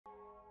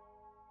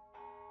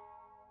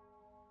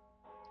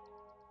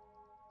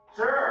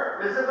Sir,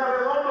 this is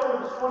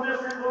Arredondo with the school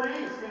district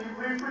police. Can you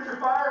please put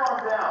your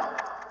firearm down?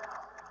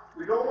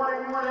 We don't want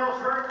anyone else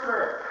hurt,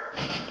 sir.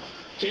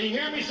 Can you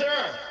hear me, sir?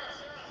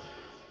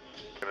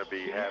 We're going to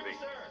be having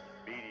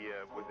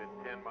media within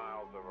 10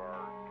 miles of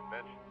our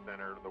convention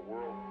center, the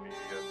world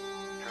media,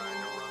 trying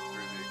to run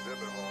through the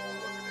exhibit hall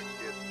looking at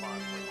kids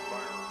fondling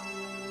firearms.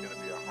 It's going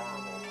to be a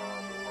horrible,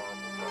 horrible,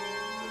 horrible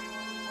juxtaposition.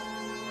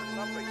 Is there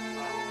something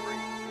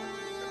concrete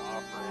you can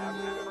offer? At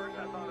first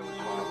I thought it was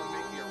someone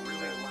making a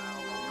really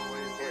loud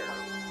noise here.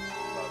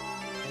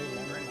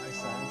 Very nice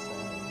sound.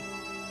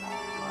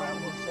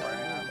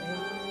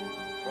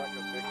 Like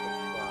a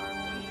victim's crime.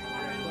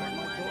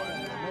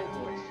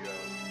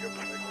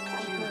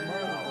 She was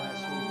murdered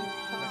last week.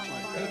 That's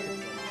my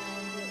favorite.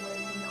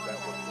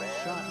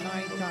 Shot 9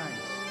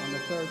 times on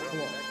the 3rd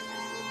floor.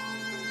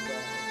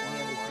 One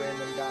of this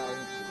random guy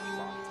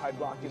high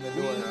blocking the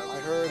door. I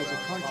heard as a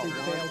country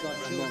failed our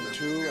and then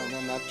children. 2, and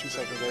then not 2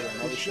 seconds later,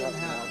 another shot.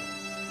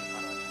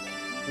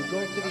 We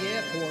go to the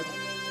airport.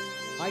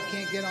 I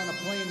can't get on a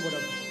plane with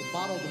a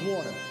bottled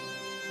water,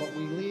 but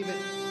we leave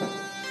it.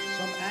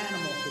 Some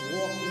animal could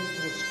walk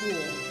into a school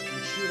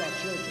and shoot our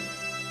children.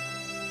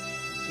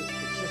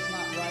 It's just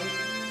not right,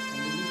 and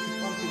we need to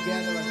come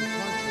together as a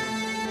country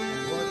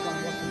and work on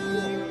what to do.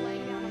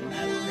 And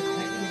that's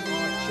protecting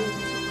our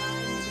children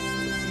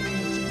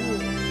in school.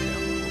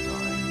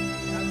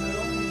 That's the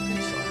only thing.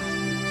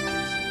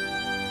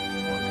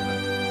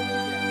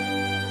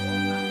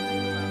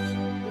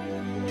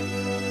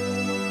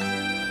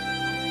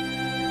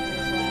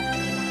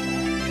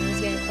 It's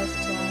getting closer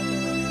to our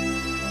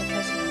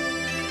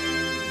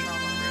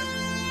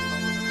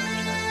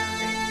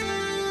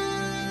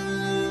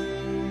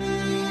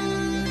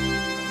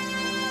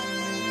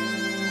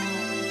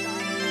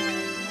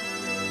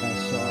I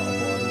saw a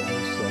body on the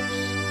steps,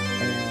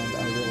 and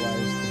I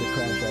realized the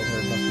crash I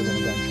heard must have been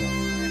a gunshot.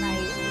 And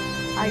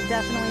I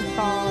definitely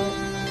saw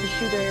the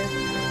shooter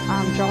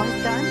draw his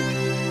gun.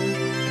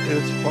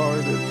 It's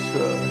hard.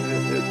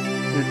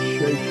 It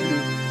shakes you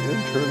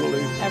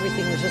internally.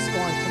 Everything was just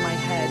going through my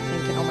head,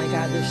 thinking, "Oh my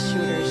God, this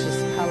shooter is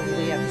just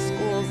probably at the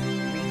schools."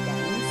 3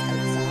 guns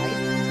outside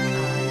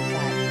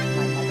that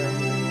my mother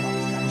thought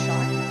was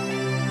gunshot.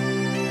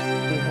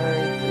 We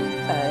heard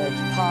a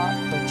pop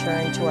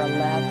return to our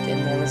left, and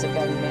there was a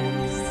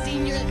gunman.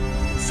 Senior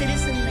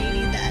citizen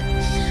lady that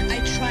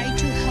I tried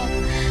to help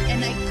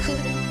and I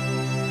couldn't.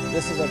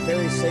 This is a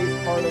very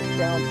safe part of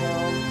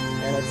downtown,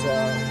 and it's I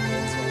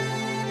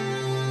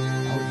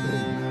was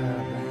in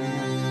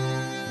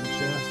the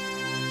chest.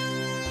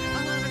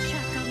 A lot of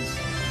shotguns,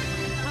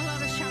 a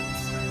lot of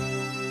shots.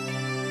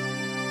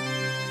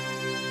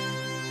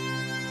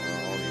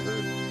 All you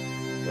heard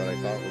what I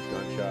thought was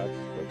gunshots,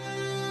 but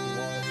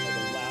like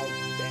a loud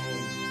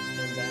bang,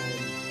 and then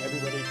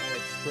everybody kind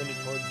of sprinted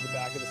towards the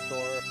back of the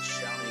store,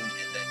 shouting,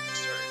 and then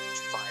started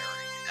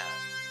firing at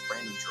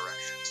random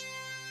directions.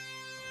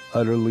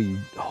 Utterly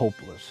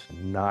hopeless,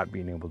 not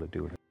being able to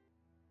do it.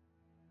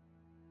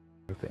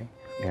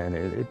 And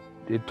it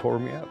tore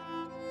me up.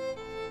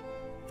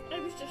 I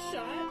was just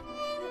shot.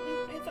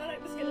 I thought I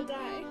was gonna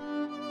die.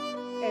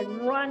 And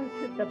run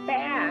to the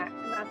back,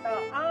 and I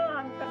thought, oh,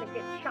 I'm gonna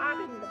get shot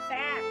in the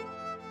back.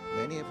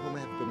 Many of whom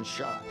have been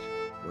shot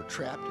were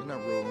trapped in a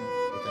room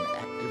with an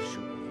active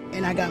shooter.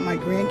 And I got my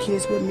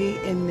grandkids with me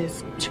in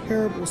this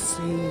terrible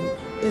scene.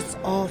 It's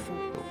awful.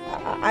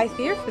 I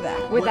fear for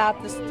that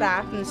without the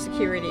staff and the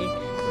security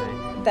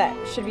that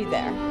should be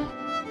there.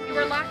 We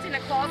were locked in a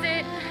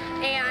closet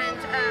and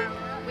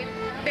we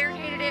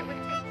barricaded it with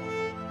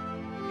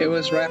tape. It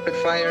was rapid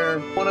fire.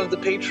 One of the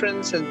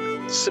patrons had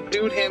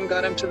subdued him,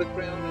 got him to the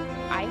ground.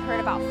 I heard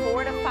about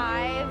 4 to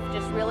 5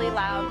 just really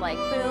loud like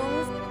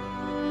booms.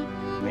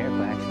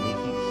 Miracle, actually,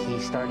 he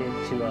started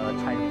to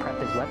try to prep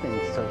his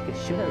weapons so he could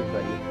shoot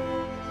everybody.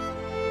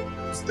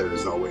 There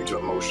is no way to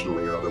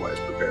emotionally or otherwise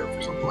prepare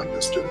for something like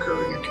this to occur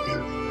in your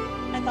community.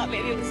 I thought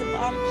maybe it was a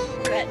bomb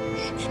threat,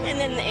 and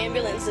then the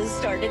ambulances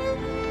started. I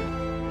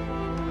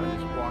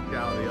just walked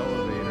out of the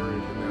elevator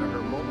and then I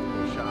heard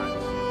multiple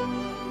shots.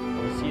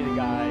 We see the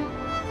guy.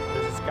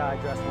 There's this guy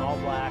dressed in all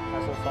black,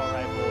 has an assault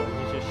rifle, and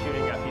he's just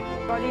shooting at people.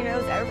 Everybody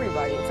knows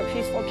everybody. It's a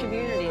peaceful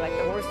community. Like,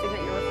 the worst thing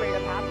that you're afraid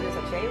of happening is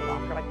a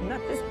jaywalker. Like,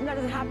 that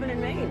doesn't happen in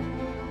Maine.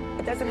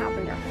 It doesn't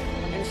happen here.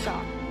 I'm in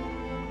shock.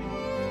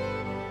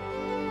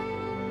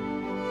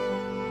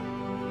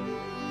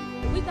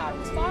 We thought it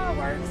was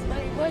fireworks, but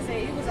it wasn't.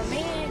 It was a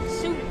man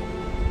shooting.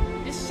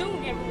 Just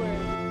shooting everywhere.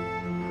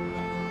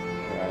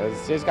 Yeah,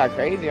 it just got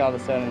crazy all of a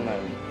sudden.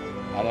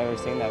 I've never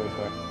seen that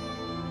before.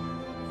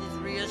 It's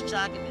real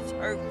shocking. It's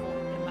hurtful.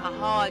 And my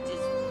heart is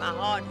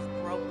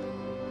broken.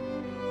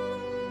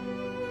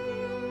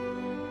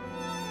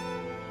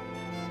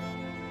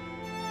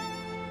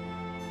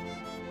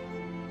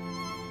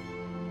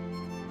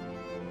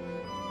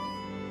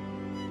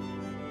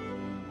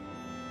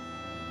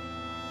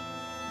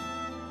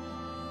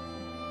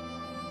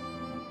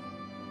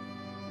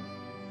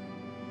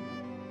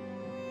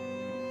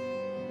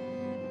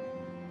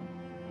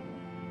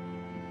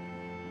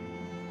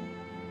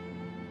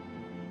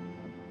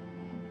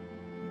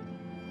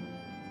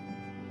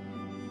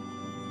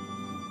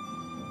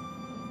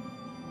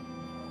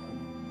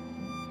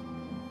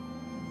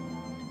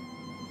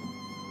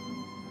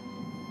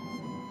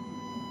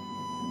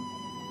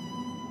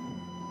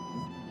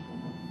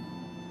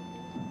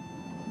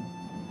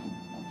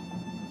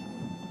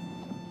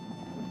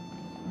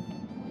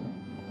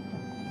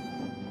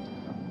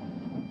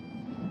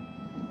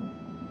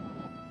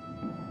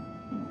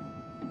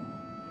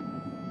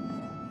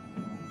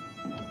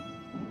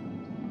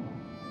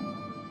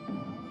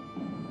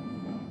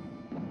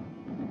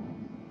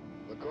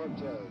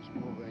 cortege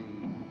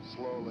moving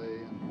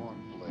slowly and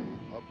mournfully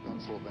up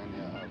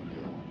Pennsylvania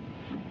Avenue.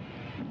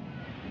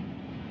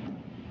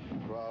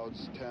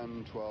 Crowds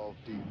 10, 12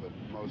 deep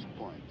at most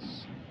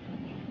points.